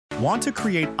Want to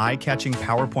create eye-catching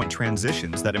PowerPoint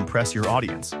transitions that impress your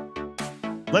audience?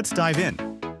 Let's dive in.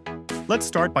 Let's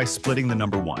start by splitting the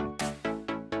number 1.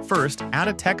 First, add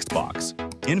a text box,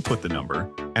 input the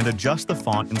number, and adjust the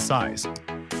font and size.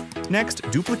 Next,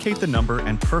 duplicate the number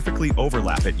and perfectly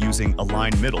overlap it using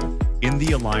Align Middle in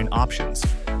the Align options.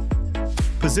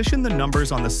 Position the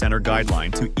numbers on the center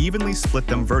guideline to evenly split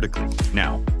them vertically.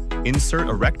 Now, insert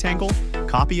a rectangle,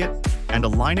 copy it, and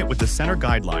align it with the center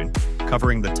guideline,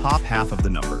 covering the top half of the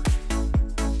number.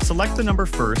 Select the number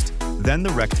first, then the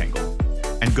rectangle,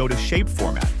 and go to Shape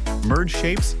Format, Merge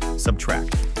Shapes,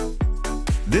 Subtract.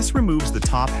 This removes the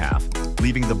top half,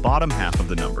 leaving the bottom half of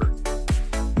the number.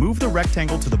 Move the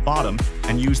rectangle to the bottom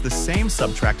and use the same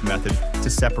subtract method to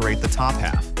separate the top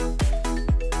half.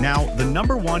 Now, the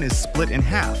number 1 is split in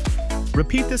half.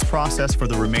 Repeat this process for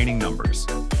the remaining numbers.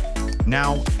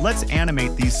 Now, let's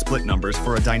animate these split numbers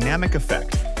for a dynamic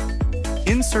effect.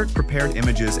 Insert prepared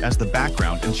images as the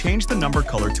background and change the number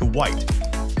color to white.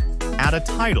 Add a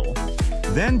title,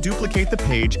 then duplicate the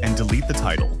page and delete the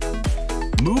title.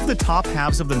 Move the top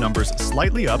halves of the numbers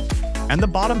slightly up and the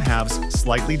bottom halves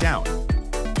slightly down.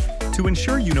 To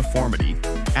ensure uniformity,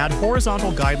 add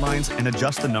horizontal guidelines and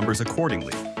adjust the numbers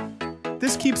accordingly.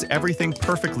 This keeps everything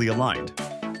perfectly aligned.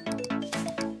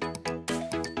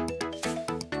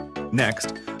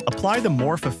 Next, apply the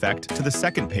morph effect to the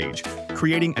second page,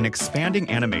 creating an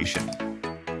expanding animation.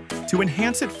 To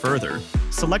enhance it further,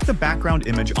 select the background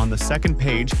image on the second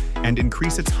page and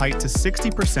increase its height to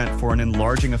 60% for an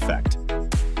enlarging effect.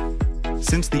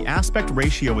 Since the aspect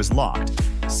ratio is locked,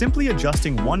 simply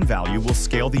adjusting one value will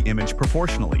scale the image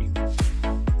proportionally.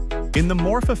 In the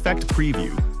morph effect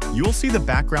preview, you'll see the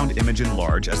background image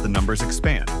enlarge as the numbers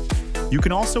expand. You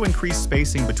can also increase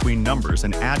spacing between numbers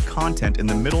and add content in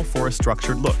the middle for a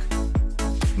structured look.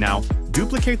 Now,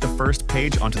 duplicate the first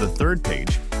page onto the third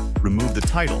page, remove the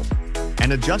title,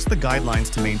 and adjust the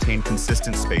guidelines to maintain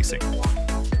consistent spacing.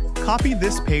 Copy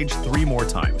this page 3 more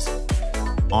times.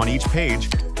 On each page,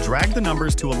 drag the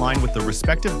numbers to align with the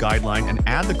respective guideline and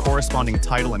add the corresponding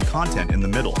title and content in the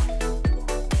middle.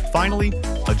 Finally,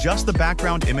 adjust the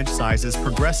background image sizes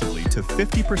progressively to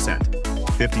 50%,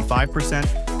 55%,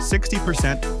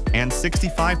 60%, and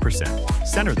 65%.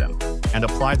 Center them, and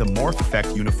apply the morph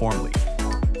effect uniformly.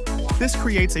 This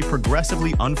creates a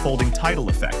progressively unfolding title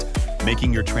effect,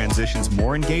 making your transitions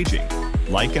more engaging.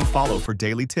 Like and follow for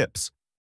daily tips.